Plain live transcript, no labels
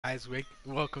guys,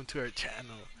 welcome to our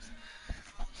channel.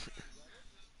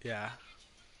 Yeah.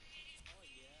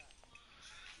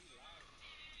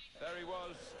 There he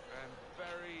was, and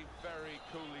very, very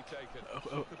coolly taken. Oh,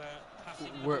 Talk about passing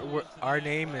the ball we're, into the our net.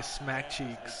 name is Well, Smack there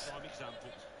is Cheeks. a prime example.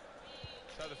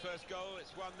 So the first goal,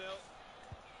 it's 1-0.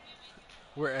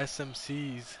 We're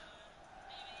SMCs.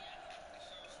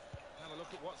 Have a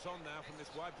look at what's on now from this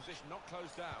wide position, not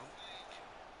closed down.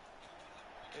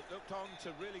 It looked on to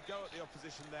really go at the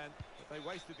opposition then, but they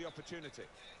wasted the opportunity.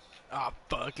 Ah,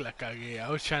 fuck, la cagué. I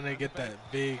was trying to get that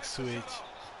big switch.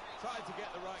 Tried to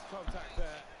get the right contact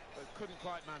there, but couldn't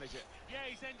quite manage it. Yeah,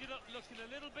 he's ended up looking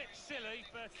a little bit silly,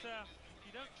 but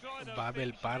you don't try those Babel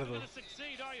things, you're never Pardo. going to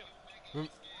succeed, are you?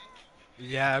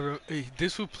 Yeah,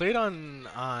 this who played on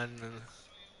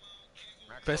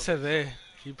PSV.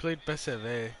 He played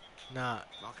PSV. Nah.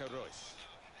 Marco Reus.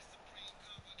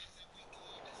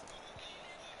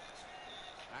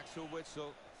 Axel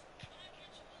Witsel.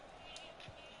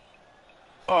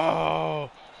 Oh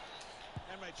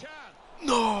Emre Can. Great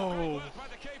no! work by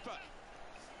the keeper.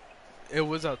 It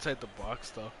was outside the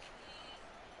box though.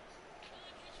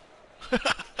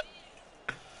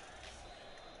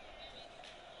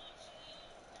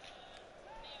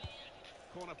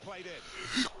 Corner played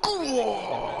in. Oh.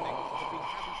 If he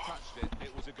hadn't touched it,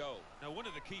 it was a goal. Now, one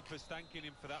of the keepers thanking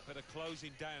him for that bit of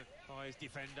closing down by his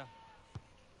defender.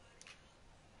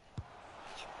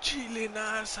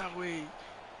 Chilenaza, wey.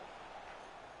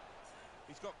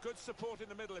 He's got good support in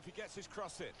the middle if he gets his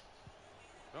cross in.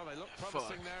 Well, they look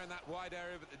promising there in that wide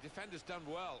area, but the defender's done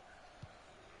well.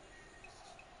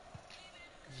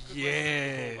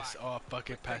 Yes. Oh, fuck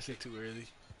it. Passed it too early.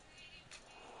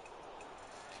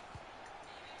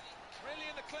 Really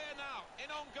in the clear now. In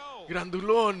on goal.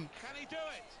 Grandulón. Can he do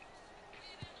it?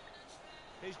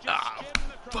 He's just Ah, given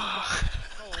the cross. fuck.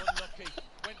 Oh, unlucky.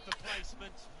 Went for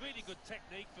placement. Really good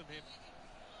technique from him.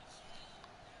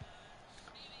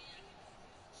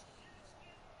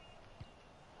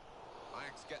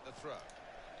 Ajax get the throw.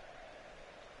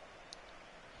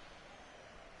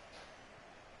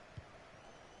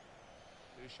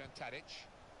 Dusan Tadic.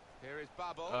 Here is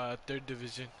Babel. Third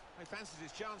division. He fancies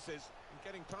his chances in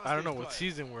getting past I don't know these what players.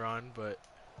 season we're on, but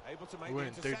Able to make we're the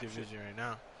in third interception. division right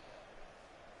now.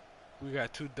 We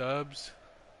got 2 dubs.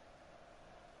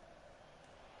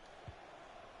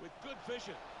 With good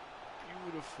vision.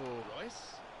 Beautiful.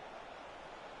 Royce.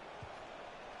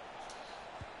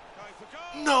 Going for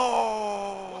goal.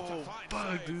 No! What a fine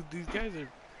Fuck, save. dude. These guys are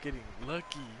getting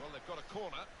lucky. Well, they've got a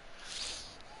corner.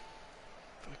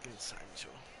 Fucking Sancho.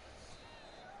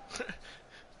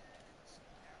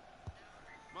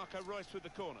 Marco Reus with the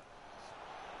corner.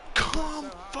 Come So hard on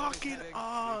his fucking heading. Needs to do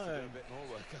on! a bit more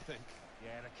work, I think.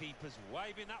 Yeah, the keeper's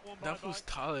waving that one That bye-bye. was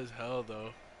tall as hell,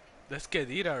 though. That's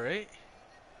Kedira, right?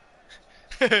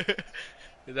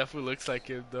 That fool looks like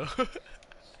him, though.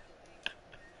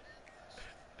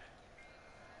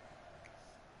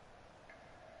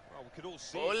 Well, we could all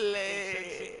see Ole!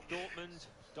 it. Dortmund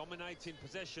dominating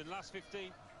possession. Last 15,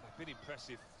 they've been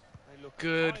impressive. They look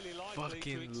Good highly likely fucking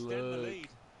to extend the look. lead.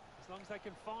 As long as they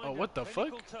can find Oh, what the a fuck?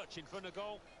 clinical touch in front of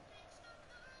goal.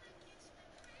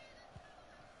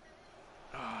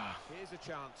 Here's a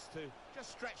chance to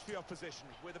just stretch the opposition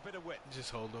with a bit of width.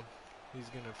 Just hold him. He's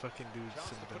gonna fucking do Chance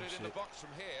some to dumb put it in the shit. box from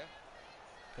here.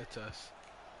 That's us.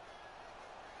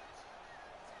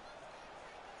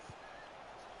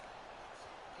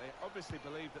 They obviously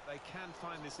believe that they can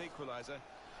find this equaliser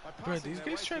by Bro, passing these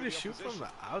their guys way try through to the shoot from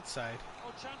opposition. the outside.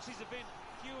 Well, chances have been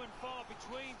few and far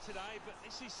between today, but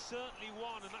this is certainly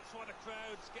one, and that's why the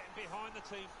crowd's getting behind the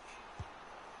team.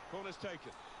 Corner's taken.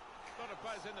 A lot of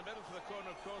players in the middle for the corner,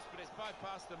 of course, but it's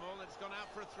bypassed them all and it's gone out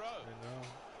for a throw. I know.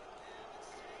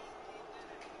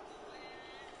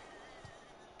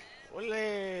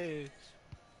 Ole!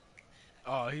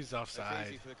 Oh, he's It's offside.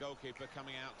 easy for the goalkeeper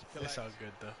coming out to collect. It's all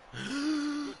good, though.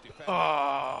 Good defending.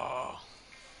 Oh!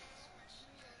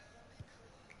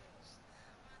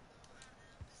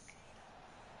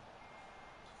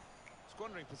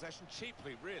 Squandering possession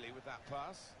cheaply, really, with that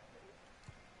pass.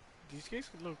 These guys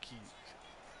low-key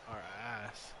are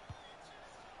ass.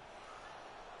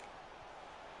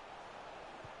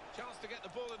 Chance to get the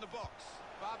ball in the box.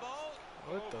 Babel.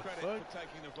 What All the credit fuck? for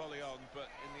taking the volley on, but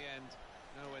in the end,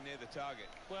 nowhere near the target.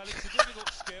 Well, it's a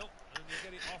difficult skill, and you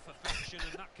get it off affection,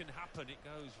 and that can happen. It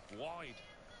goes wide.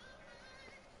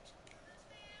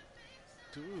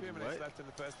 Dude, A few minutes what? left in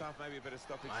the first half, maybe a bit of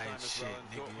stoppage My time as well, shit, and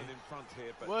nigga. Dortmund in front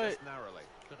here, but What? just narrowly.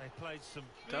 But they played some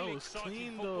That really was exciting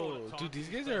clean, football though. at times Dude, these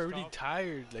in guys the are first already half.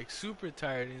 tired. Like, super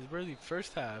tired. And it's barely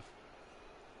first half.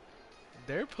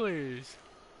 Their players.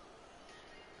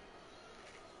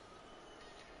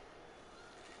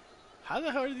 How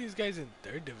the hell are these guys in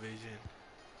third division?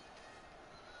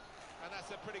 And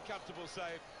that's a pretty comfortable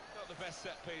save. Not the best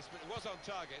set piece, but it was on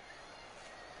target.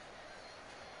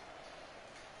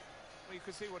 Well, you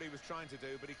could see what he was trying to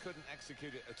do, but he couldn't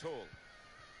execute it at all.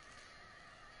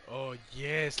 Oh,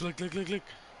 yes. Look. Witsel.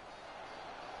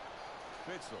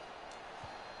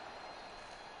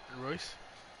 Royce.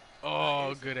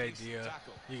 Oh, good idea.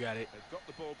 Tackle. You got it. They've got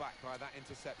the ball back by that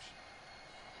interception.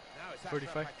 Now it's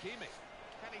 45. Hakimi.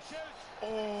 Can he shoot?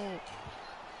 Oh,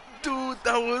 dude,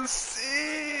 that was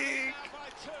sick. Now by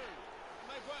 2. And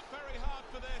they've worked very hard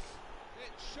for this.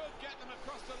 It should get them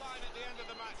across the line at the end of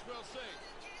the match. We'll see.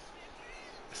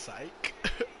 Psych.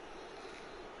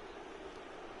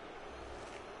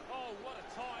 Oh, what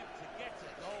a time to get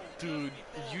a goal. Dude,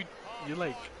 you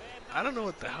like, I don't know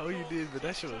what the hell you did, but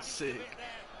that shit was sick.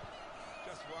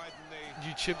 Just widen the...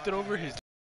 You chipped it over his...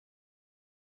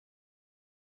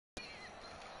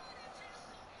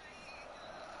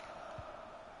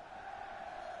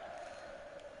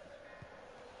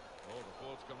 Oh, the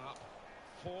ball's gone up.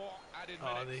 4 added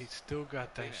minutes. Oh, they still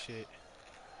got that shit.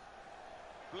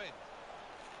 Blind.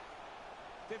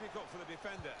 Difficult for the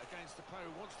defender against the player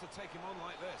who wants to take him on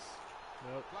like this.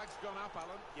 Yep. Flag's gone up,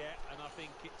 Alan. Yeah, and I think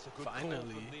it's a good call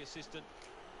Finally. from the assistant.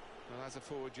 Well, as a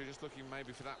forward, you're just looking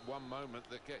maybe for that one moment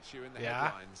that gets you in the Yeah.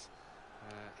 headlines.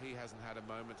 He hasn't had a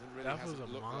moment and really That was hasn't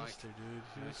a looked monster, like dude.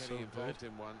 He was so getting involved good.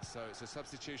 in one. So it's a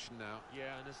substitution now.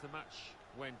 Yeah, and as the match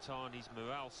went on, his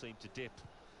morale seemed to dip.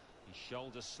 His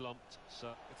shoulders slumped,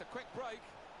 so... It's a quick break.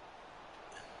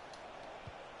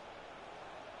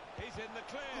 He's in the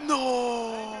clear.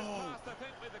 No! Past, I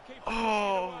think, with the keeper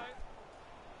Oh. away.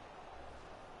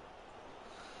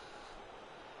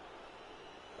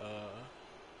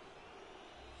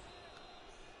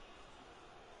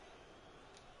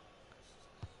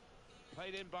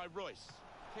 Played in by Royce.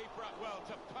 Keeper up well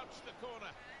to punch the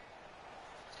corner.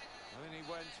 And then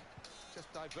he went,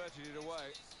 just diverted it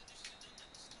away.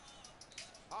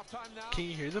 Half time now. Can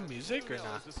you hear the music or 2-0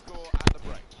 not? is the score at the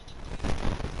break.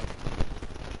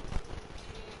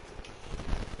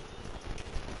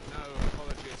 No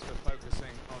apologies for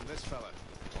focusing on this fella.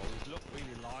 Oh, he's looked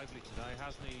really lively today,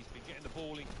 hasn't he? He's been getting the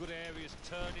ball in good areas,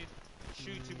 turning,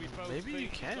 shooting with both Maybe feet. you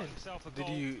He's can. got himself a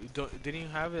goal. Didn't you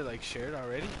have it like shared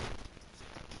already?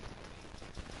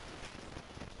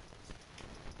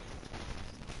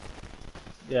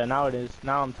 Yeah, now it is.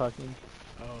 Now I'm talking.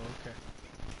 Oh, okay.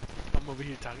 I'm over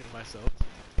here talking to myself.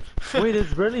 Wait,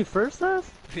 it's barely first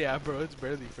half? Yeah, bro, it's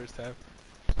barely first half.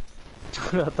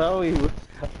 I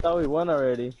thought we won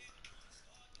already.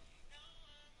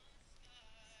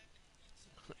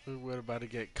 We're about to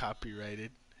get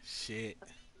copyrighted. Shit.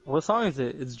 What song is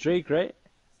it? It's Drake, right?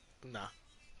 Nah.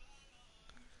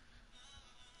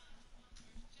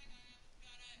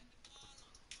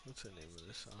 What's the name of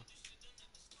this song?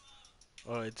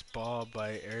 Oh, it's Ball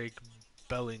by Eric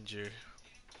Bellinger.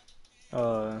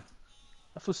 That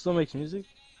fool still makes music?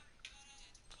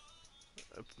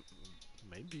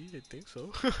 Maybe, I think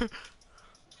so.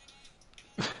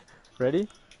 Ready?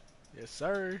 Yes,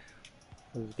 sir.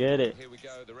 Let's get it. Here we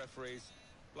go, the referee's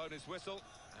blown his whistle,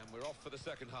 and we're off for the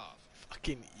second half.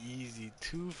 Fucking easy.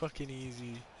 Too fucking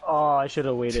easy. Oh, I should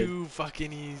have waited. Too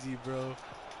fucking easy, bro. And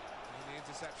the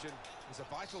interception is a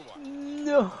vital one.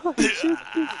 No, I should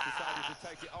Decided to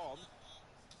take it on.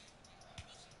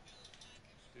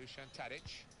 Dusan Tadic.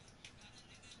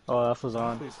 Oh, that was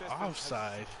on.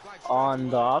 Offside. On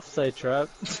the offside trap.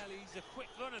 Well, he's a quick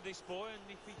runner, this boy, and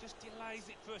if he just delays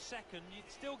it for a second, you'd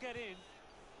still get in.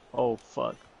 Oh,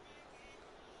 fuck.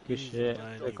 Good He's shit.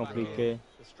 money, Con bro. PK.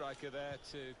 The striker there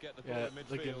to get the ball Yeah, in midfield.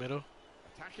 look at middle.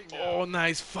 Attacking now. Oh,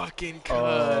 nice fucking cut.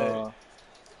 Oh,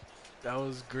 That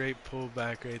was great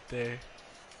pullback right there.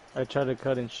 I tried to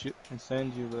cut and shoot and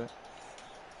send you, but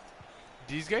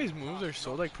These guys' moves are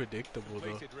so like predictable though.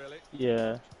 Completed, really.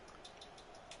 yeah.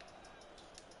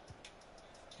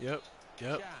 Yep. Oh,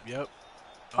 other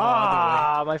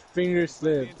Ah, my finger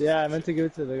slipped. Yeah, I meant to give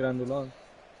it to the Grandulon.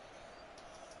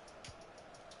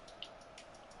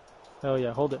 Oh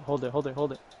yeah, hold it.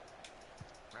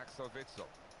 Axel Witsel.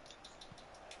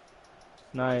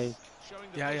 Nice. Showing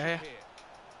the Yeah, vision yeah. here. way.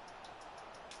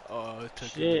 Oh, it took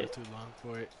a Shit. little too long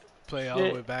for it. Play all the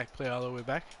Shit. way back. Play all the way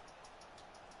back.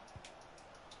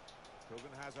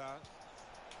 Torgan Hazard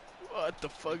What the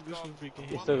fuck? This one freaking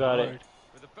He hit still me got it. hard.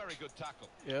 with a very good tackle.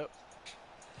 Yep.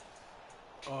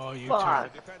 Oh, you Fuck.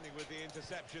 turned. Defending with the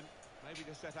interception, maybe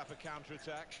to set up a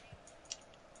counter-attack.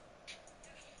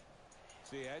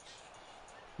 Ziyech.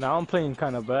 Now I'm playing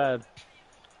kind of bad.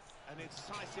 An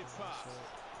incisive pass.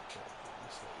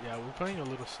 Yeah, we're playing a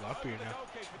little Over sloppier the now.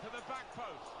 goalkeeper to the back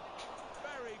post.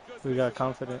 Very Very good We piece got of work by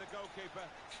confident. the goalkeeper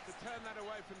to turn that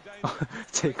away from danger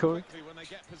Take very over. quickly when they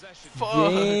get possession. Fuck.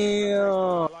 Damn.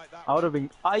 I like that I would one. have been.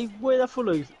 I wait. That fool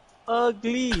looks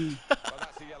ugly. Well,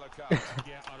 that's a yellow card.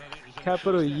 Yeah, I don't think there's any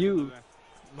Capital choice there from the U.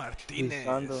 ref. Lisandro.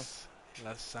 Martinez.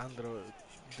 Lasandro.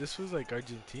 This was like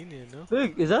Argentinian, no?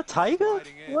 Look, is that Tiger?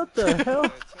 Sliding in. What the hell?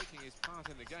 Taking his part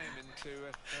in the game into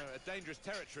a dangerous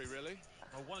territory, really.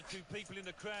 Well, one or two people in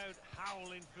the crowd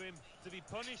howling for him to be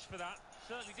punished for that.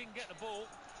 Certainly didn't get the ball.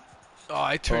 Oh,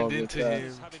 I turned good into try.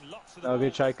 him. Having lots of the That was a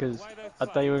good ball. try because The way they've I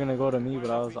thought you were played, gonna go to me, the way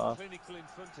but I they've was been off. clinical in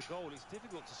front of goal. It's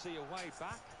difficult to see a way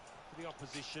back for the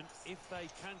opposition if they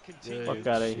can continue Good Fuck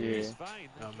outta in here. this vein.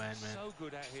 They've Oh, been man. so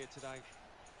good out here today.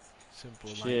 Simple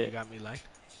line. Shit. You got me line.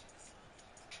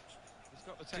 He's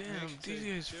got the Damn, technique these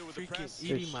to guys deal with the freaking press.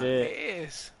 eating Good my shit.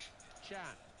 ass. Chan.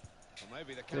 Well,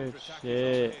 maybe the Good counter-attack is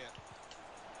shit. on here.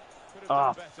 Could have Ah,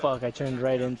 done better fuck, I with turned that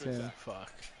right into him. counter-attack.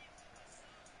 Fuck.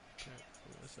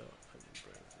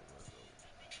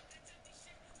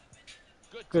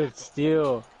 Good tackle.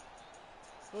 steal.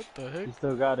 What the heck? You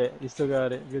still got it. You still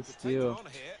got it. Good Could take steal. them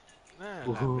on here.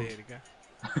 Nah, la Woohoo.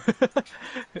 verga.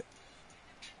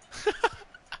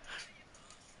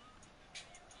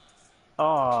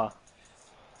 Ah,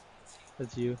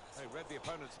 that's you. They read the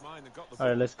opponent's mind and got the All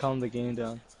right, ball. let's calm the game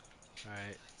down.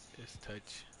 Alright, just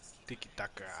touch. Tiki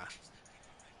taka.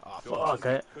 Oh, Fuck,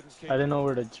 I Couldn't keep didn't it. know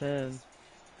where to turn.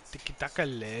 Tiki taka They're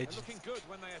ledge. looking good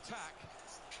when they attack.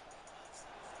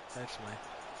 That's my.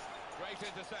 Great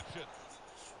interception.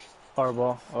 Our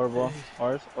ball. Ours.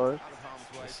 Out of harm's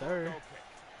way. Yes, sir.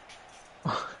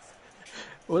 Goal kick.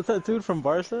 What's that dude from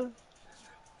Barca?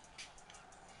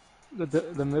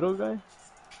 The middle guy?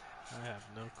 I have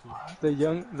no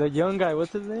clue. The young guy,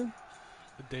 what's his name?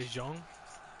 De Jong.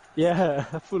 Yeah,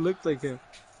 that fool looked like him.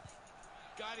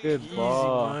 Guiding Good it Easy through.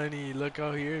 ball. money. Look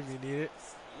out here if you need it.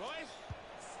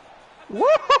 Royce.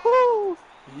 Woohoo!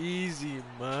 Easy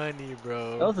money, That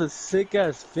bro. was a sick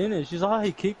ass finish. You saw how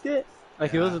he kicked it?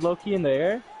 Like it Yeah. was low key in the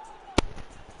air?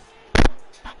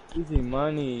 Easy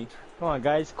money. Come on,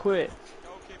 guys, quit.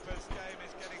 Goalkeeper's game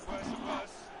is getting worse and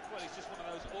worse. Well, it's just one of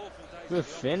those awful days. Good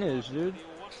for the finish, opposition, dude. and he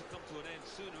will want to come to an end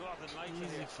sooner rather than later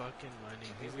Easy here. fucking money.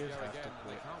 Here These we guys go have to again.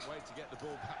 They quit. can't wait to get the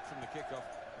ball back from the kickoff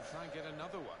and try and get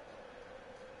another one.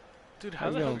 Dude, How how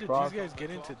you the hell doing, did bro? these guys get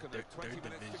into their 20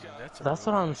 minutes to division? go. That's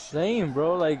what I'm saying,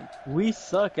 bro. Like, we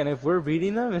suck, and if we're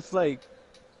beating them, it's like,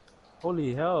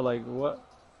 holy hell, like, what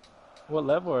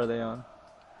level are they on?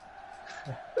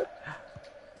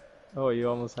 Oh, you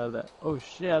almost had that. Oh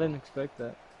shit, I didn't expect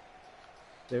that.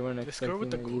 They weren't Let's score with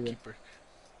expecting the it either.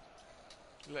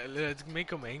 goalkeeper. Let's make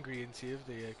them angry and see if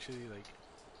they actually like.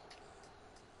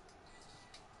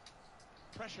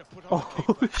 Pressure put on the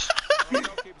Oh keeper. shit. Well,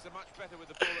 goalkeepers are much better with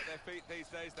the ball at their feet these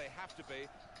days. They have to be.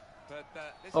 But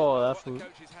this is Oh, not that what the fool.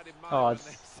 coaches had in mind Oh, when it's-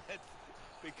 they said,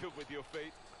 be good with your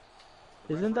feet.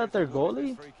 The Isn't that referee's their awarded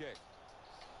goalie? this free kick.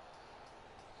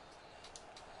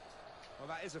 Well,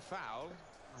 that is a foul.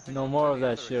 I think No on more of many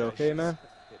that other shit, okay, occasions, man?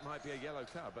 It might be a yellow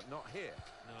card, but not here.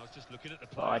 No, I was just looking at the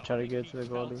Oh, play. I tried to think get he to the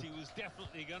felt goalie. He was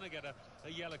definitely going to get a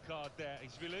yellow card there.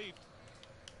 He's relieved.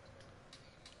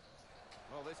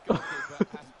 Well, this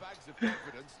goalkeeper has bags of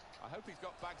confidence. I hope he's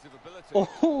got bags of ability.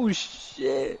 Oh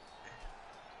shit.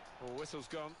 Oh, whistle's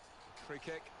gone. Free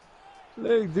kick.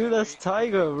 Look, dude, that's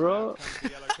Tiger, bro. Comes the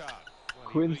yellow card. Well, he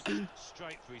Quincy. reached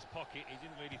straight for his pocket. He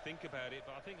didn't really think about it,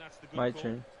 but I think that's the good My call.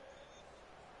 turn.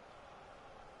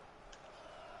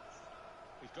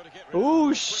 He's got to get rid of Oh the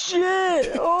ball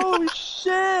shit! Oh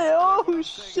shit! Oh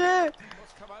shit!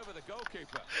 What's come over the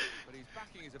goalkeeper, but he's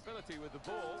backing his ability with the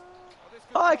ball. Well, this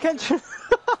could Oh, I cost can't him.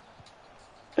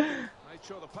 turn. Made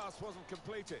sure the pass wasn't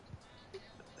completed.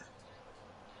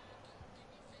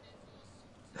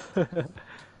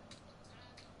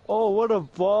 Oh, what a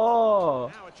ball!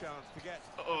 Now a chance to get.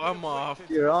 Oh, I'm off.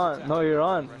 You're on. No, you're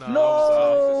on. No,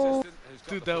 No!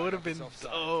 Dude, that would have been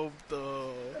dope,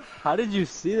 though. How did you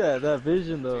see that? That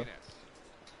vision, though.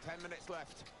 10 minutes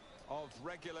left of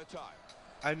regular time.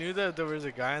 I knew that there was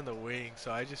a guy on the wing,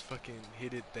 so I just fucking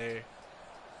hit it there.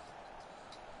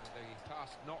 The pass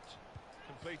not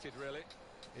completed, really.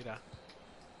 Mira.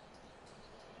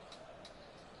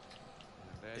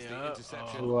 And there's Yeah, the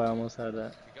interception. Oh, I almost had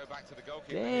that. You go back to the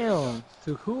goalkeeper. Damn.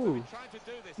 To who? Trying to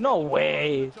do this. No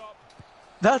way.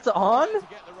 That's on? To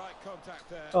get the right contact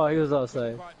there. Oh, he was Couldn't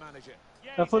outside. quite manage it.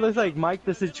 Yeah, That he's fool looks ended like up Mike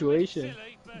the looking a little bit Situation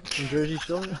silly, but, from Jersey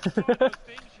Shore. that's one of those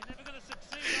things you're never going to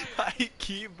succeed, are you? High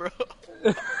key, bro.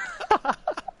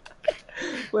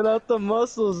 Without the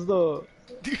muscles, though.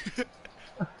 Jordan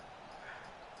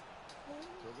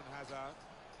Hazard.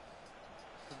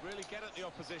 Could really get at the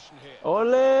opposition here.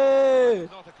 Ole!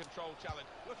 Not a control challenge.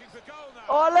 Looking for goal now.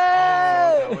 Oh,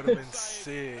 that Ole! would have been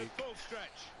Save sick. at full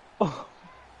stretch. Oh.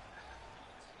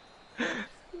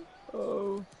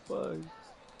 Oh, fuck.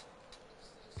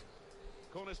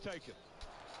 Corner's taken.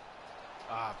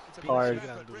 Ah, It's a Hard. vicious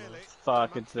effort, really.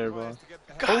 Fuck, Amongst it's the there, players bro. to get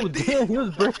the God Oh, head. damn, he was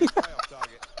breaking. Playoff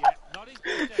target. Yeah, not his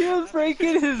best He effort, was that's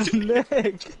breaking his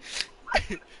neck.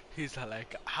 He's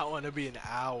like, I want to be an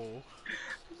owl.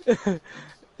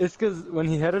 It's because when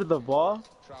he headed the ball,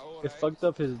 Traore it fucked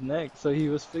up his neck, so he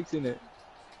was fixing it.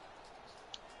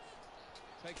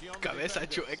 taking on the Cabeza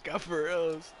defenders. chueca for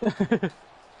reals.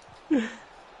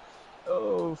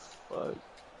 Oh, fuck.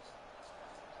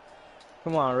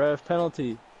 Come on, ref,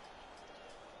 penalty.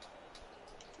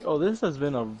 Oh, this has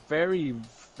been a very,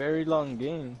 very long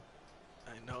game.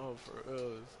 I know, for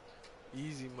reals.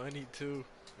 Easy money, too.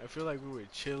 I feel like we were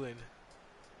chilling.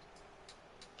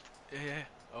 Yeah.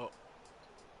 Oh,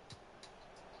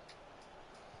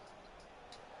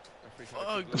 Referee fuck.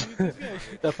 said it's a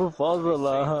good That football's a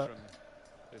lot. from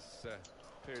this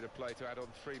period of play to add on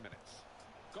 3 minutes.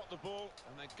 Got the ball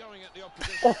and they're going at the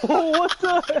opposition. Oh, what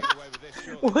the? Getting away with this,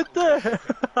 surely. What the?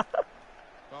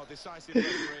 Well, decisive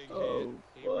refereeing Oh, here.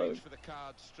 He fuck. reached for the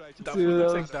card straight That away. fool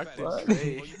looks Dude, like that Dr. was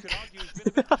Dre. Well, you could argue he's been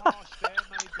a bit harsh there,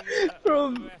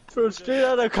 maybe. From straight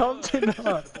out of Compton.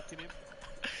 Yeah.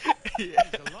 He's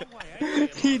a long way out here,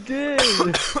 He Mark. did. To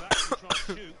actually try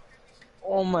and shoot.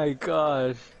 Oh my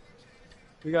gosh.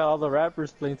 We got all the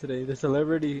rappers playing today. The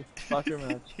celebrity soccer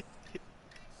match.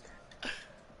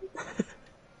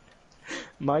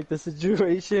 Mike the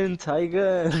Situation,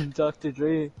 Tyga, and Dr.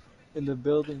 Dre in the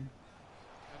building.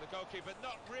 And the goalkeeper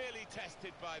not really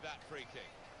tested by that free kick.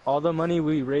 All the money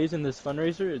we raise in this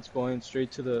fundraiser, it's going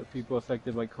straight to the people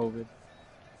affected by COVID.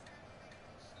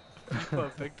 People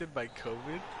affected by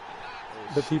COVID?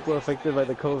 The people affected by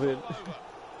the COVID. Big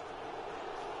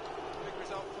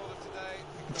result for them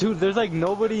today. Dude, there's like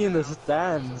nobody in the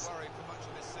stands. Worried for much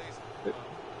of this season.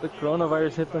 The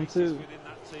coronavirus hit them too. Within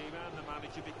that team and the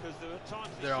manager, because there are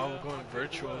times They're all it's, going might be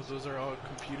virtual. worse. Those are all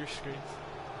computer screens.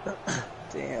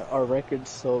 Damn, our record's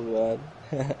so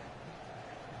bad.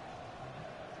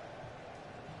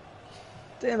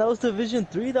 Damn, that was Division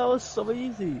 3? That was so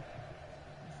easy.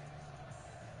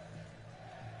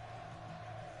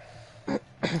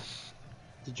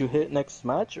 Did you hit next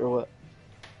match or what?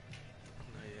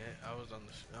 Not yet. I was on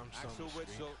the. I'm still Axel on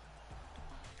the screen. Witsel.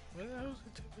 What the hell is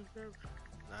it taking forever?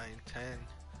 9, 10.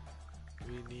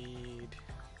 We need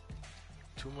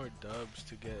 2 more dubs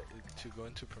to get to go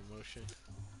into promotion.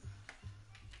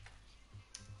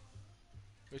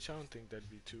 Which I don't think that'd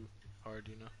be too hard,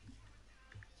 you know.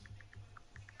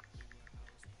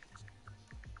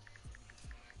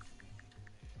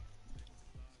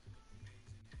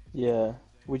 Yeah.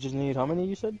 We just need how many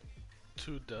you said?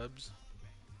 2 dubs.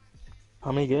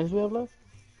 How many games we have left?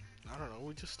 I don't know.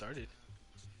 We just started.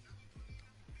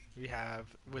 We have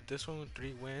with this one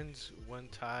 3 wins, 1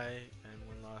 tie, and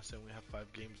 1 loss, and we have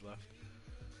 5 games left.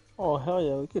 Oh hell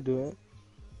yeah, we could do it.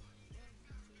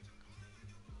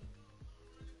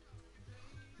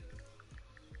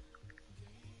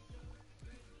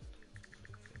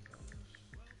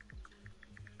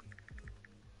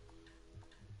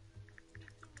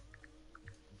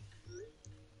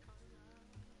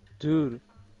 Dude.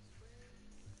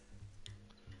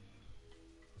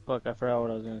 Fuck, I forgot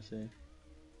what I was gonna say.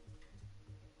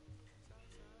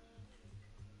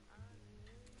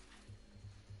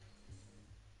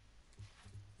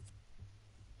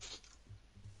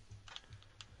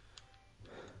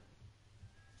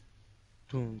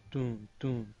 Dun, dun,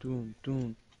 dun, dun,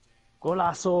 dun.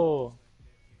 Golazo!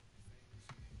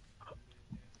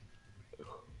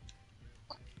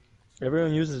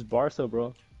 Everyone uses Barca,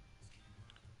 bro.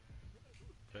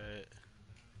 But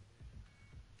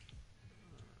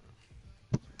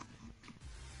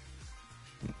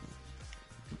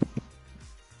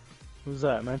Who's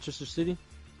that? Manchester City?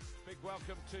 Big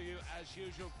welcome to you as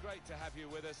usual. Great to have you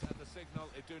with us at the Signal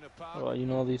Iduna Park. Well, you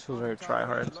know these fools are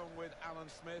tryhards. Along with Alan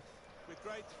Smith. With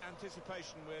great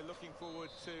anticipation, we're looking forward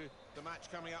to the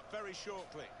match coming up very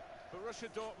shortly. Borussia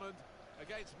Dortmund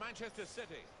against Manchester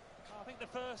City. I think the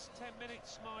first 10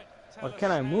 minutes might tell Why us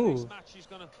can't I how move? this match is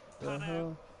going to pan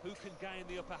out, who can gain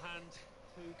the upper hand,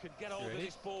 who can get hold of ready?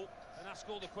 this ball and ask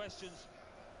all the questions.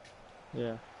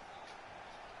 Yeah.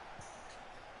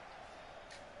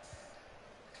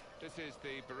 This is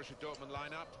the Borussia Dortmund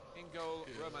lineup. In goal,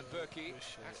 Roman Burki.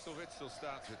 Axel Witsel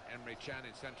starts with Emre Can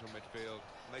in central midfield.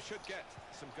 And they should get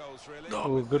some goals, really. No.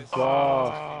 Oh, good This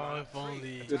ball. oh, if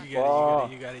only Good you ball.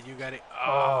 got it.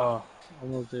 Oh,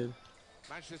 almost did.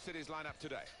 Manchester City's lineup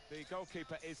today. The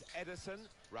goalkeeper is Edison.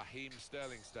 Raheem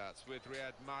Sterling starts with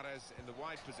Riyad Mahrez in the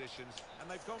wide positions, and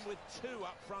they've gone with 2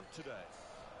 up front today.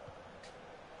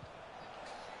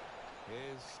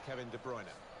 Here's Kevin De Bruyne.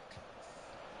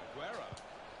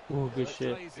 Aguero. Ooh, good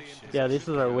shit. Lazy in Yeah,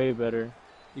 position. these are way better.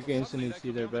 You can instantly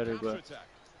see they're better, but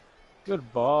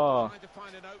good ball. Trying to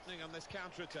find an opening on this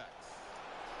counter-attack.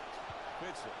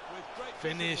 With great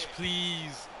Finish, precision.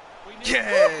 please. We need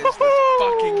Yes, let's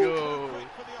fucking go. Great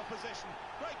for the opposition.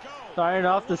 Great goal. Starting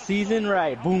off the season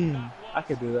right. Boom. I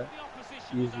could do that.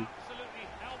 Easy.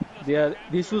 Yeah,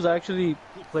 these fools actually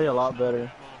play a lot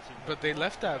better. But they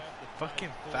left that fucking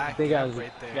fat They got gap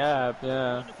right there. gap,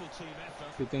 yeah.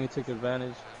 Good thing we took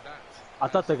advantage. I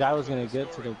thought the guy was gonna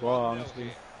get to the ball, honestly.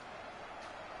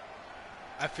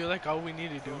 I feel like all we need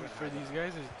to do for these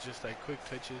guys is just like quick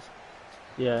touches.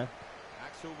 Yeah.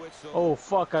 Axel Witsel Oh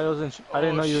fuck! I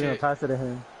didn't know you were gonna shit. pass it to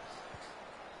him.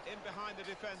 in behind the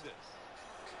defenders.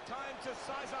 Time to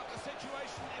size up the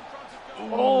situation in front of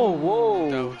goal. Oh whoa!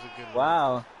 That was a good one.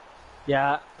 Wow.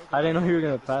 Yeah, I didn't know you were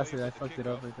gonna pass it. I fucked it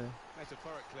up right there.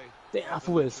 Metaphorically. Damn, that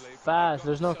fool is fast.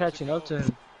 There's no catching up to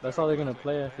him. That's all they're gonna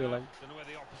play. I feel like. Don't know where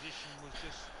the opposition was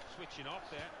just switching off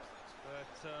there, but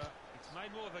it's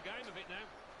made more of a game of it now.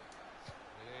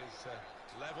 It is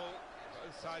level.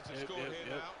 Both sides have scored here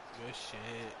now. Good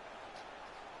shit.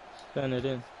 Send it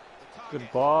in. The target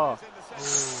Good ball. is in the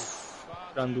centre.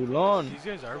 Far too Grandulon. These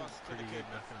guys are pretty good,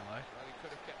 not gonna lie. Well, he could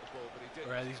have kept the ball, but he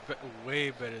didn't. Or at least way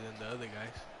better than the other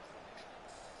guys.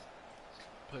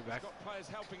 Play back. He's got players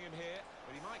helping him here,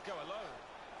 but he might go alone.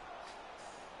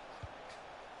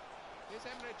 Here's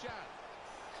Emre Can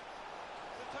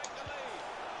to take the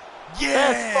lead.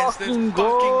 Yes! Let's fucking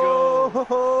go! go!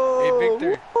 Hey,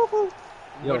 Victor.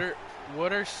 Yo.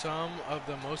 What are some of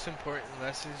the most important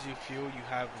lessons you feel you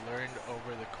have learned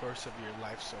over the course of your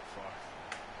life so far?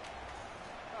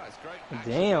 Oh, it's great action.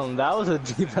 Damn, that was a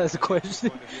deep ass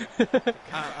question.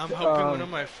 I'm helping one of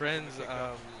my friends.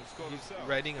 He's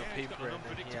writing a paper and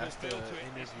then he has to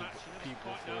interview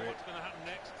people for it.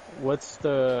 What's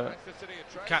the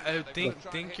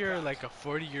Think you're like a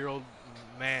 40-year-old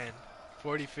man,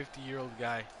 40, 50-year-old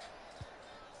guy.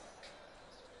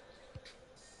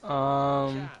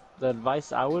 the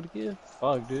advice I would give?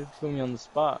 Fuck, dude, put me on the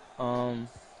spot.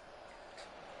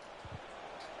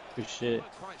 Good shit. I'm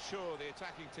not quite sure the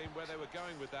attacking team where they were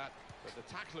going with that, but the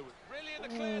tackler was really in the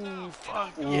clear now.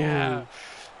 Fuck Ooh. yeah! It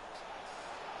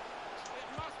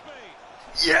must be.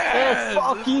 Yes!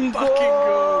 Let's fucking Let's fucking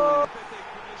go! go!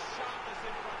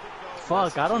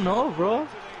 Fuck, I don't know, bro.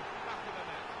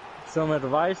 Some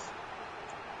advice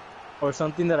or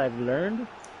something that I've learned.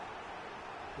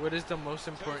 What is the most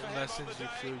important lessons you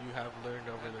feel you have learned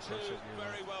over the course of your life?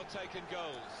 Very well taken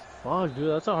goals. Fuck, dude,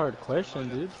 that's a hard question,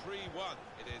 dude. 3-1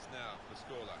 it is now, the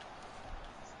scoreline.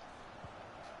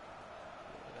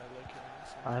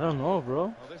 I don't know, bro.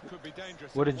 Well, this could be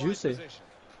dangerous. What in a did you wide say? position.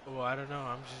 Well, I don't know.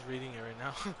 I'm just reading it right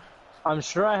now. I'm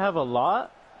sure I have a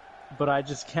lot, but I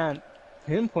just can't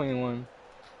pinpoint one.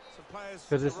 Some players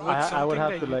 'Cause it's- arrive. I would Something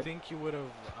have that to, you like- think you would have.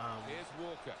 Here's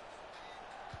Walker.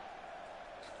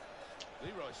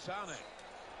 Leroy Sané.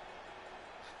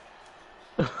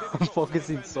 I'm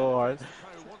focusing so hard.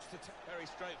 Wants to very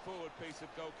straightforward piece of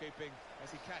goalkeeping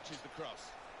as he catches the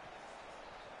cross.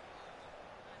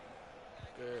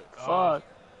 Good. Fuck.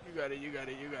 You got it. You got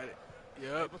it. You got it.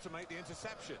 Yep. Able to make the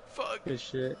interception. Fuck. Good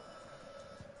shit.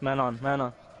 Man on, man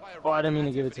on. Player Oh, I didn't mean to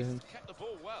right give it but to he's him. Kept the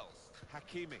ball well.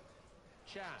 Hakimi.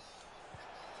 Chan.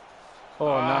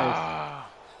 Oh, nice. Ah.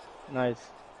 Nice.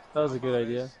 That was a good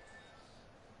idea.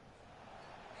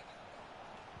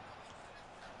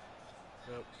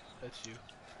 Yep. That's you.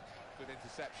 Good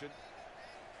interception.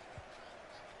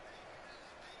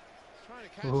 Trying to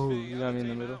catch Ooh, the you got other me in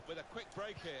the team middle. out with a quick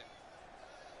break here.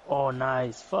 Oh,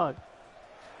 nice. Fuck.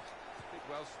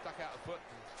 Bigwell stuck out a foot.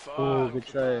 Fuck. Oh, good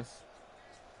try. De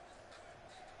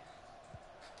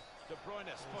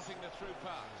Bruyne spotting the through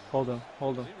pass. Hold on,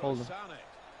 hold on, Leroy hold on. Sané.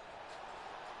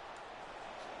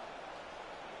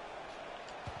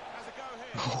 Has a go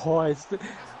here. Oh,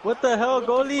 what the hell, What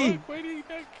the goalie? fuck? Where did he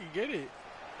not get it?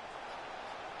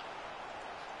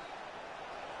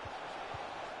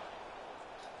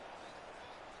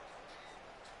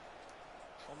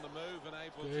 On the move and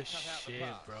able Good to cut out the shit,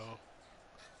 pass. bro.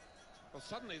 Well,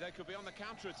 suddenly they could be on the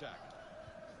counter-attack.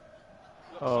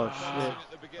 Oh, Looks like shit.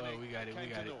 at the beginning, Oh, we got it, we came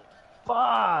got to it.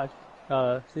 naught.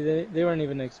 Fuck! See, they weren't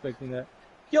even expecting that.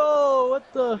 Yo, what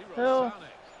the Leroy hell? Sané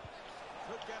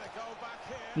could get a goal back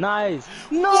here. Nice.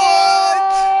 No!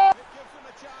 It gives them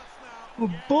a chance now.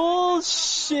 Fucking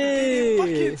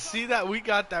Bullshit! see that? We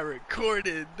got that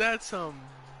recorded. That's some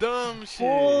dumb shit.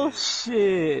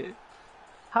 Bullshit!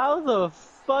 How the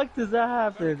fuck does that Very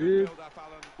happen, good dude? build-up,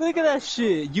 Alan. Look at Very that good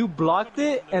shit. You blocked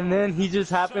it, and then he just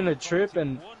happened to trip,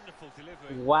 and Wonderful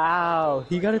delivery. wow,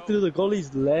 he Great got it goal. through the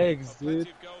goalie's legs, Plenty dude.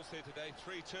 of goals here today,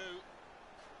 3-2.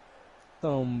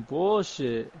 Some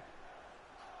bullshit.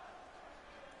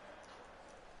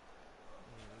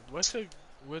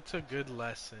 What's a good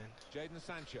lesson Jadon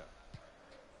Sancho.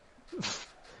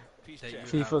 Peace that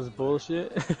check. you have FIFA's learned?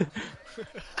 bullshit.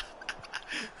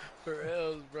 For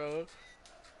reals, bro.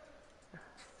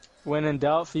 When in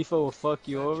doubt, FIFA will fuck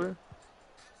you Sancho. over.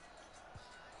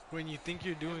 When you think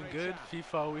you're doing good,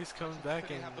 FIFA always comes back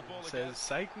and says,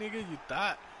 "Psych, nigga, you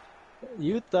thought."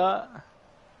 You thought,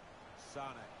 Sane.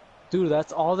 dude,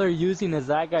 that's all they're using is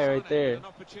that guy right Sane there. with an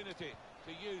opportunity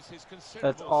to use his That's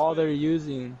considerable all they're speed.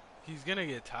 using. He's gonna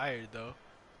get tired though,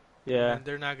 Yeah. and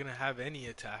they're not gonna have any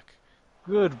attack.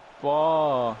 Good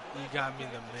ball. You got me in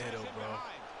the middle, bro.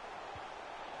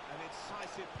 An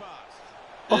incisive pass.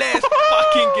 Let's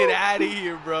fucking get out of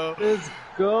here, bro. Let's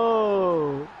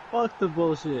go. Fuck the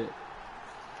bullshit.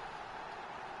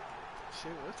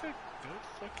 Shit, what's a good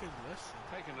fucking lesson?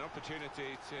 Taking an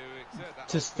opportunity to exert that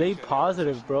To whole stay cliche, the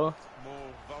positive, opposition bro.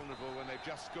 More vulnerable when they've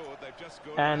just scored. They've just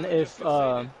scored. And they've just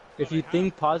conceded. if you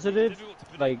think positive,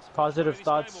 like positive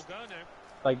thoughts,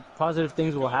 like positive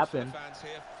things will happen.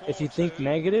 If you think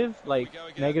negative, like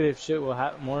negative shit will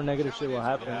happen. More negative shit will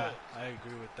happen. Yeah, I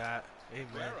agree with that.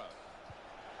 Amen.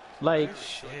 Like,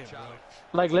 Shit, bro.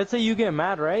 like let's say you get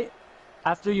mad, right?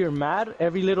 After you're mad,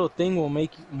 every little thing will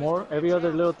make you more. Every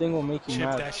other little thing will make you Chip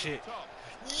mad. that shit.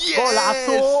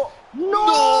 Golazo!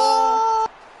 No!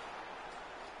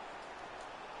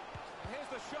 Here's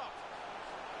the shot.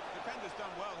 Defender's done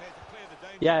well here to clear the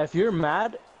danger. Yeah, if you're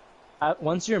mad,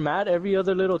 once you're mad, every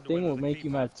other little thing will make you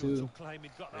mad too.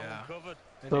 Yeah.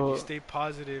 And So- if you stay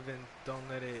positive and don't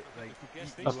let it like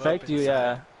eat you Affect up you, inside.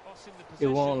 yeah. It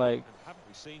won't like.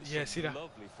 Yeah, see that?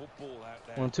 Lovely football out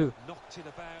there. 1-2. Knocked it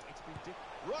about. It's been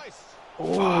Rice. Oh,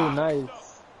 Fuck. nice. A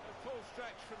full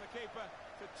stretch from the keeper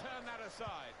to turn that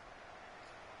aside.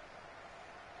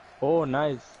 Oh,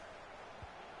 nice.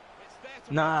 It's there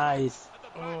to Nice. at the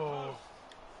back Oh. post.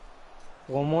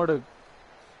 One more to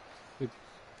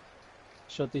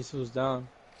shut these fools down.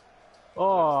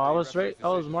 Oh, I was right. I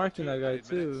was marking that guy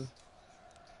too.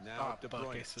 Now Ah, De fuck, I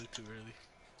Bruyne. slew too early.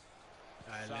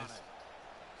 Alright, Sane. let's.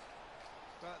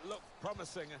 That looked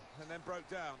promising and then broke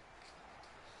down.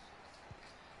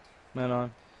 Man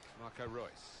on. Marco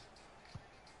Royce.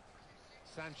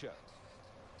 Sancho.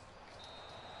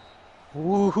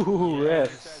 Woo,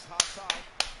 Yes. Says yes. half time.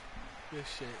 Good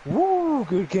shit. Woo,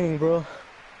 good king, bro.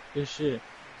 Good shit.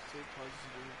 Stay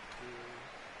positive.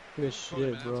 Good Call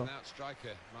him shit, an bro. out-and-out striker,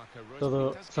 Marco Royce, So but he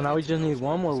the- does so get now we into just need goals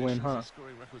one from more win, positions. huh? His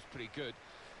scoring record's pretty good.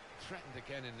 Threatened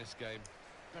again in this game.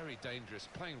 Very dangerous.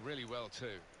 Playing really well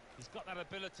too. He's got that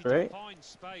ability Right. to find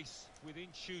space within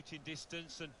shooting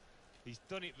distance, and he's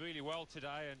done it really well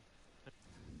today. And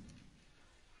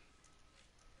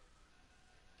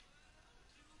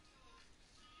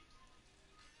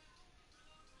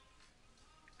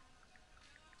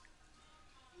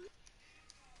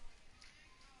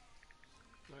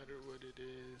No matter what it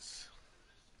is.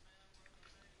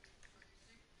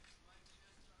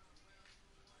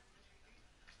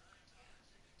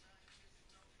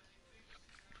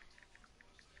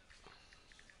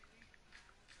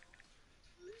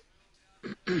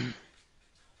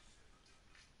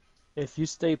 If you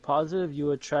stay positive,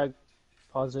 you attract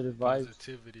positive vibes.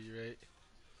 Positivity, right?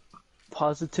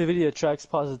 Positivity attracts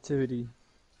positivity.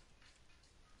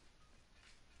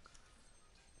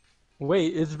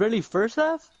 Wait, it's really first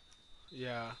half?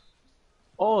 Yeah.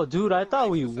 Oh, dude, I thought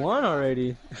we won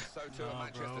already. And so too at Nah,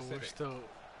 Manchester bro, City.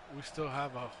 we still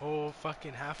have a whole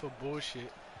fucking half of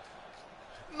bullshit.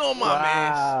 No mames.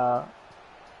 Wow.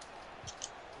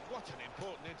 What an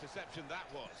important interception that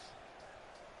was.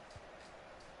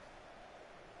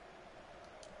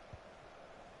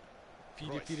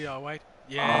 Feed it out wide.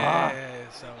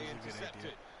 Yes, that was a good idea.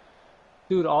 Intercepted.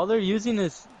 Dude, all they're using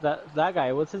is that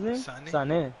guy. What's his name? Sane?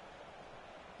 Sane.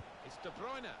 It's De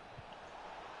Bruyne.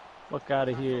 Fuck out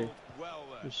of here. Tackled well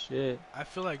there. Good shit. I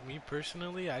feel like me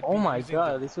personally, I'd Oh be my using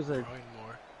god, the this was groin a.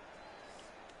 more.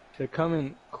 They're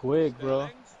coming quick, bro.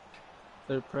 Sterling.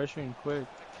 They're pressuring quick.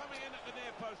 They're coming in at the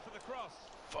near post for the cross.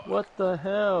 Fuck. What the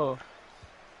hell?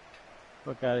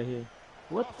 Fuck out of here.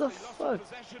 What the Lost of fuck?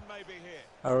 possession maybe here.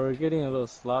 Oh, we're getting a little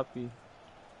sloppy.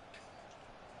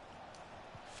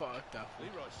 Fuck that.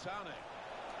 Leroy Sane.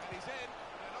 And he's in.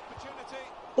 An opportunity.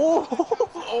 Oh!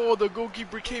 Oh, the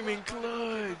goalkeeper came in But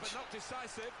clutch. not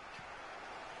decisive.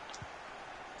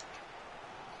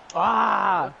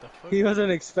 Ah! What the fuck? He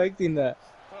wasn't expecting that.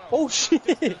 Oh shit!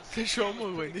 This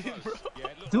almost went in, bro. Yeah,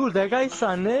 it Dude, that guy like for a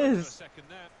Sané second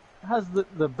there. has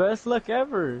the best luck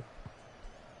ever.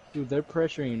 Dude, they're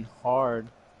pressuring hard.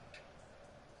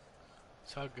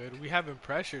 It's all good. We haven't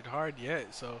pressured hard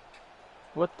yet, so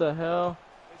What the hell?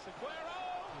 It's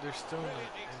Aguero. they're still Brilliant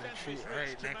in extent the of treat. his All right,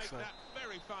 reach to next make one. that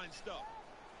very fine stop.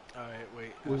 All right,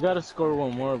 wait. We gotta score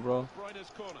one more, bro. De Bruyne's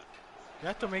corner. You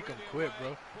have to make them Really quit, away,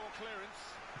 bro. poor clearance.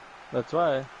 That's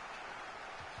why.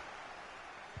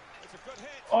 It's a good hit.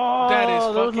 Oh, That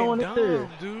is there was no fucking one in there.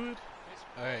 dumb, dude. It's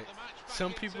All right. brought the match back Some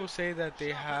into people say that they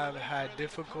sharper have relief, had really. The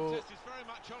difficult contest is very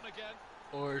much on again.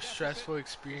 or stressful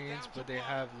experience, but they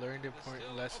have learned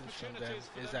important lessons from them.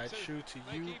 Is that true to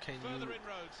you? Can you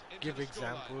give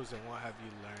examples, and what have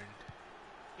you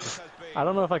learned? I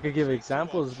don't know if I could give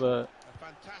examples, but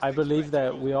I believe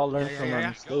that we all learn Yeah, from yeah, our yeah.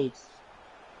 mistakes.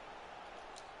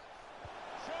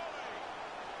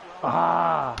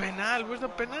 Ah, Penal, where's the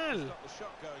penal?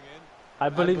 I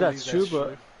believe that's true,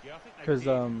 but Yeah, I think they 'cause, did.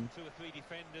 2 or 3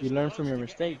 defenders you learn from close your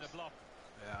to getting in mistakes. the block.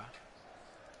 Yeah.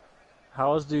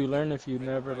 how else do you learn if you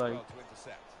never like?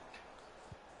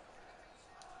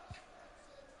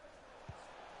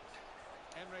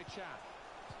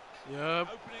 Yup.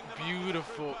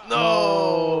 Beautiful.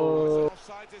 No. No.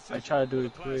 I try to do Well,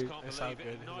 it the players quick. can't It's believe all it, good,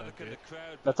 and it's neither all can good. the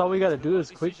crowd, That's but all we gotta it's do the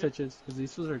is quick decision. touches, because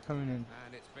these fools are coming in.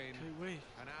 And it's been Hey, wait.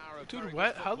 an hour of Dude, very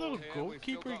what? good How football the here. We've still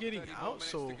goalkeeper got getting 34 out minutes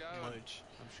so to go, and much?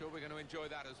 I'm sure we're going to enjoy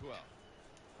that as well.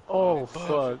 Oh fuck.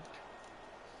 fuck!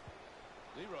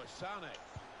 Leroy Sané.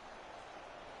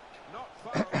 Not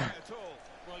far away at all.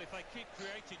 Well, if they keep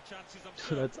creating chances, I'm Dude,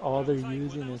 sure that's all they'll they're take one.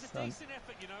 using That is was a decent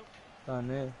effort, you know.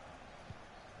 Sané.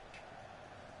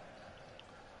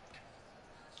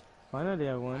 Finally,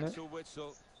 I won it. Axel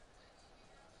Witsel.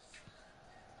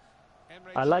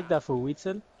 Emre I like Can. that for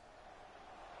Witzel.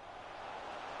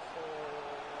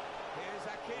 Here's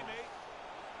Hakimi.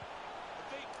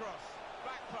 A deep cross.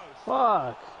 Back post.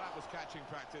 Fuck! That was catching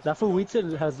practice. That for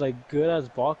Witzel has like good as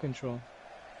ball control.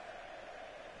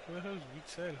 Who the hell is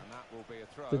Witzel? And that will be a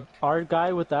throw. Our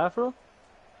guy with the afro,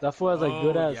 that fool has like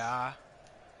good Oh, as yeah.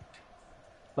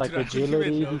 like Dude, I didn't agility.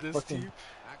 even know He this fucking team.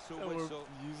 Axel That we're Witsel.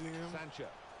 using him. Sancho.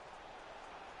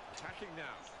 Attacking now.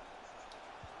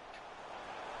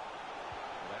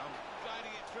 Well,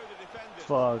 guiding it through the defenders.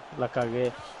 fuck la cagué.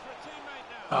 Chance for a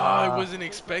teammate now. Oh, I Ah. wasn't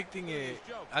expecting it.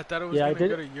 I thought it was Yeah, I gonna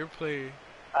go did- to your play.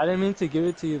 I didn't mean to give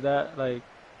it to you that like.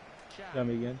 Can. Got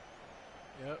me again.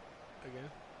 Yep.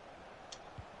 Again.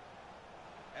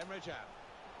 Emre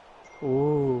Can.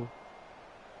 Ooh.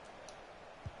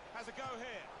 Has a go here.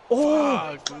 Oh!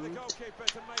 Fuck, By the dude. goalkeeper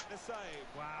to make the save.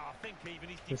 Wow, I think even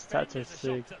his His stats are defenders are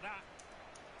sick. shocked at that.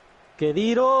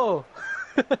 Querido!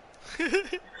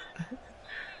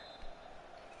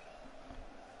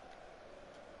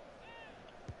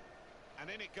 And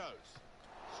in it goes.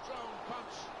 Strong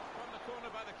punch from the corner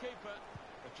by the keeper.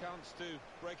 A chance to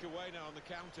break away now on the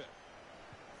counter.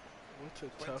 What's a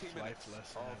 20 tough minutes life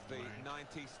lesson of I've the learned?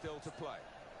 90 still to play.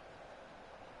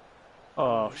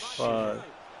 Oh Might be fuck! through.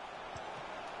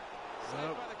 Saved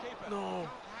Yep. by the keeper. No. Can't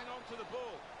hang on to the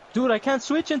ball. Dude, I can't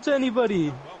switch into anybody.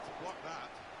 Well to block that.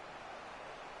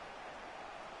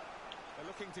 They're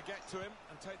looking to get to him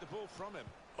and take the ball from him.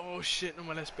 Oh shit, no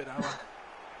me la esperaba.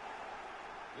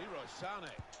 Leroy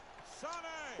Sané.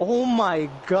 Sané! Oh my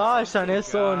gosh, Sané's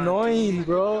so annoying,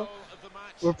 bro.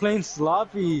 We're playing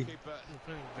sloppy. Goalkeeper We're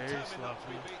playing very determined not to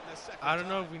be sloppy. beaten a second I don't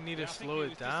know time. if we need Yeah, to I think slow he it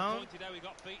was down. disappointed how he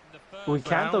got beaten the first. We But I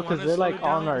can't though, don't cause wanna they're slow like it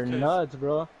on down our because- nuts,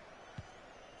 bro.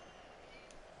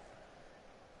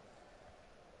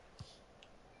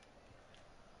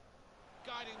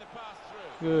 Guiding the pass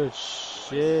through. Good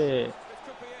shit. This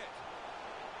could be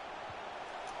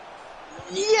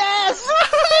it. Yes!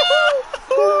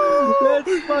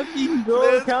 Let's fucking go!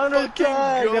 Let's Counter fucking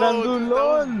attack, go, dude.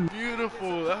 Grandulon! That was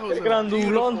beautiful. That was a Grandulon.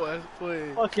 beautiful ass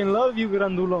play. Fucking love you,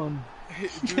 Grandulon.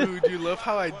 Dude, you love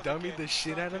how I dummied the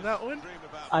shit out of that one? Dream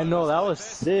about I know, that was this.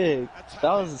 sick.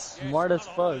 That was smart as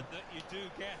fuck. That you do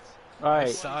get. Alright,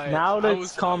 saw it. now I let's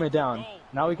was- calm it down.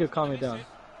 Now we could calm it down.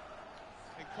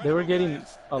 They were getting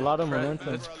a lot of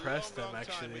momentum. Let's press them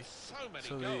actually,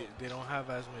 so they don't have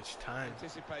as much time.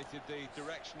 Anticipated the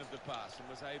direction of the pass and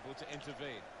was able to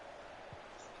intervene.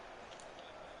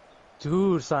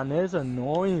 Dude, Sané's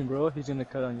annoying, bro. He's gonna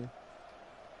cut on you.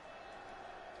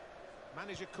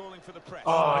 Manager calling for the press.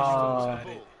 Oh, he Ah. goes The at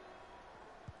ball. it.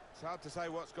 It's hard to say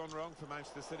what's gone wrong for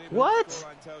Manchester City. but What? The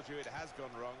scoreline tells you it has gone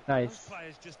wrong. Those Nice.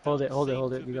 players just Hold don't it, hold it, seem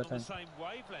hold to it. have We been got on the time. same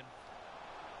wavelength.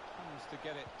 Comes to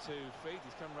get it to feet.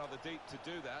 He's come rather deep to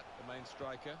do that, the main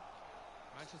striker.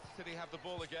 Manchester City have the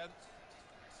ball again.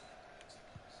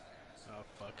 Oh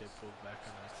fuck, it pulled back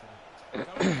on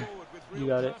accident. Going forward with real You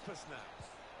got it. purpose now.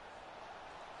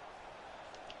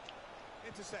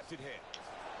 intercepted here.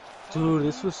 Dude,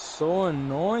 this was so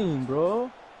annoying,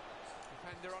 bro.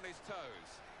 Defender on his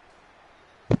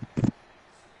toes.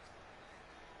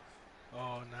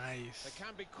 Oh, nice. They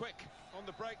can be quick on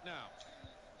the break now.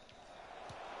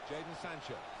 Jadon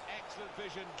Sancho. Excellent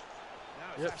vision.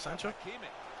 Now it's Yep, Ashraf Sancho. Hakimi.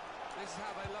 This is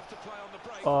how they love to play on the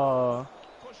break.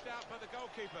 Pushed out by the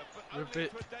goalkeeper, but only Rip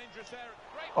it. into a dangerous area.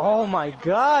 Great Oh play by my the keeper.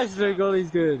 gosh, their goalie's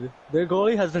good. Their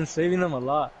goalie has been saving them a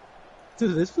lot.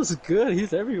 Dude, this was good.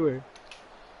 He's everywhere.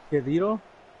 Guerrero.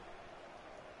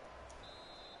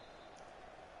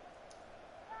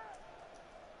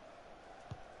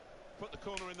 Put the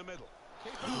corner in the middle.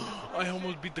 I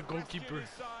almost beat the goalkeeper.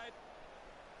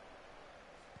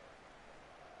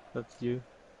 That's you.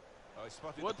 Oh, he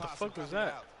spotted What the pass fuck and was cut it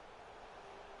that? out.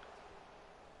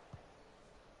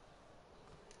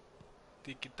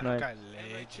 Tiki-taka Emre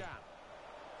legend.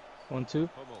 Can. 1-2.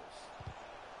 Hummels.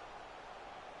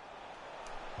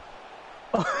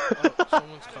 Oh,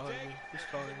 someone's calling me. Who's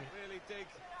calling me? Really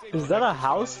dig Is that a Connector's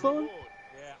house calling. phone?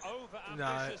 Yeah, over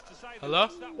Nah. ambitious to say the Hello?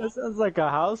 least, that one. That sounds like a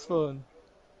house phone.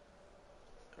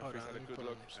 Hold Referee's on, had let a me good put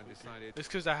look on and speaker. decided It's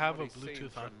because I have a what he's seen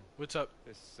Bluetooth on. from What's up?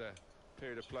 this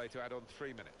period of play to add on 3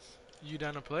 minutes. You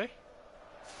down to play?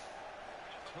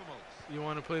 Hummels. You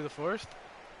want to play the Forest?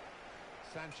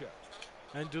 Sancho.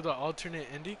 And do the alternate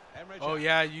ending? Emre Oh Can.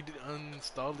 yeah, you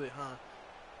uninstalled it, huh?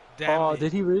 Damn Oh, it.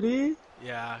 did he really?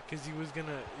 Yeah, because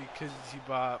he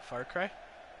bought Far Cry.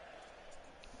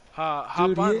 Hop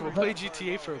Dude, on, he- we'll play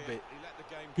GTA for a bit. He let the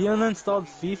game He go on. uninstalled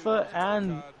He knew FIFA there was a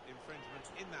and card infringement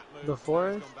in that move. the He's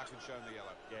Forest. gone back and shown the yellow.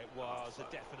 Yeah, it was a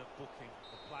definite booking.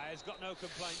 The player's got no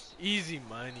complaints. Easy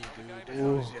money, The game dude. is on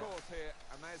Ooh. its course here,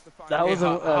 and there's the final That Hey, was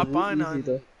result. hop on easy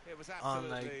though. It was on,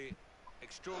 like, absolutely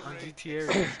extraordinary, GTA or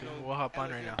exceptional, something. We'll hop on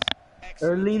right now. elegant,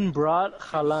 excellent. Erling Braut He was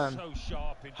Haaland. so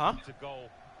sharp in Huh? front of goal.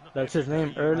 Not That's his every name,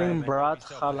 day you Erling can make Braut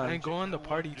yourself a Haaland. And go on the No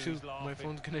party wonder too. he's My laughing.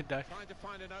 phone's gonna die. Trying to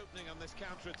find an opening on this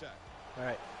counter-attack.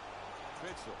 Alright.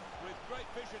 Witsel with great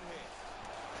vision here.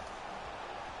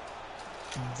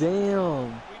 Damn.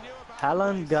 We knew about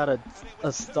Haaland the got pace, and it a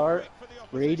was too start quick for the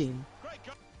opposition. rating. Great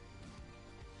goal.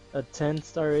 A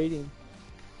 10-star rating.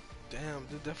 Damn,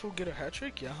 did that fool get a hat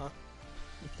trick? Yeah, huh?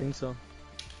 I think so.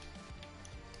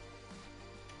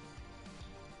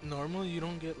 Normally, you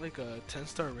don't get like a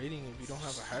 10-star rating if you don't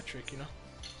have a hat trick, you know?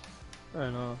 I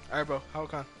don't know. Alright, bro. How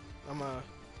can? I'm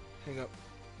hang up.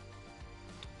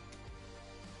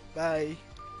 Bye.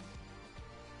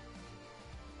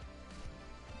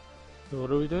 So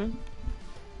what are we doing?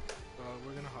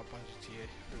 We're gonna hop on GTA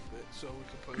for a bit so we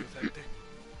can play with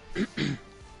Hector.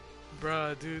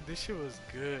 Bruh, dude, this shit was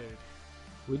good.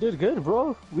 We did good,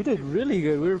 bro. We did really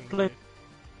good. We were Fucking playing. good.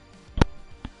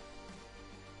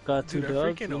 Got 2 Dude,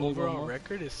 our dubs. freaking we need one overall more.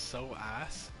 record is so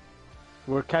ass.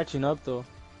 We're catching up though.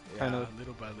 Yeah, Kind of.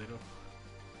 little by little.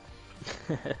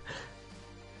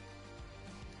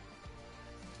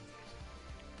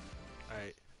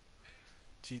 Alright.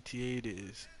 GTA it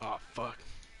is. Oh, fuck.